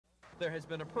there has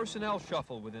been a personnel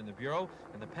shuffle within the Bureau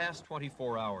in the past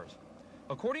 24 hours.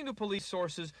 According to police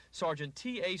sources, Sergeant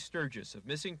T.A. Sturgis of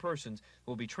Missing Persons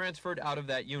will be transferred out of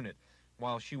that unit.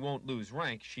 While she won't lose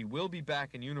rank, she will be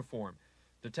back in uniform.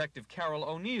 Detective Carole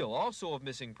O'Neill, also of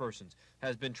Missing Persons,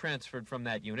 has been transferred from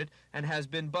that unit and has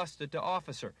been busted to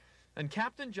officer. And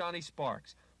Captain Johnny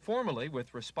Sparks, formerly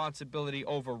with responsibility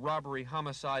over robbery,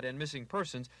 homicide, and missing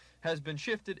persons, has been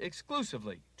shifted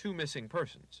exclusively to missing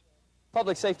persons.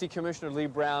 Public Safety Commissioner Lee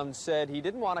Brown said he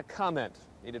didn't want to comment.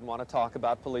 He didn't want to talk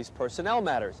about police personnel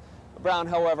matters. Brown,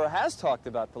 however, has talked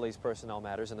about police personnel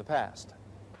matters in the past.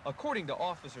 According to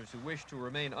officers who wish to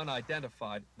remain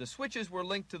unidentified, the switches were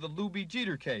linked to the Lubie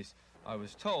Jeter case. I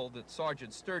was told that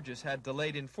Sergeant Sturgis had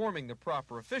delayed informing the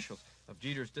proper officials of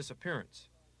Jeter's disappearance.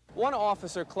 One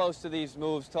officer close to these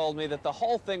moves told me that the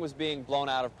whole thing was being blown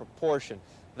out of proportion,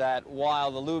 that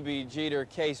while the Lubie Jeter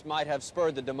case might have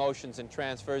spurred the demotions and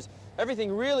transfers,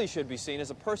 everything really should be seen as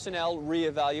a personnel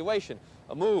reevaluation,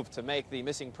 a move to make the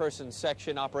missing persons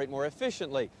section operate more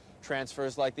efficiently.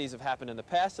 Transfers like these have happened in the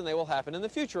past, and they will happen in the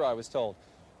future, I was told.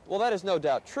 Well, that is no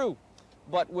doubt true,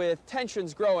 but with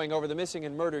tensions growing over the missing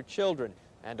and murdered children,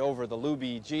 and over the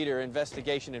Lubie Jeter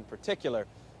investigation in particular,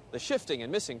 the shifting in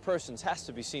missing persons has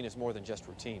to be seen as more than just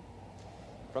routine.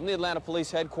 From the Atlanta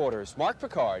Police Headquarters, Marc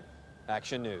Pickard,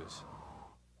 Action News.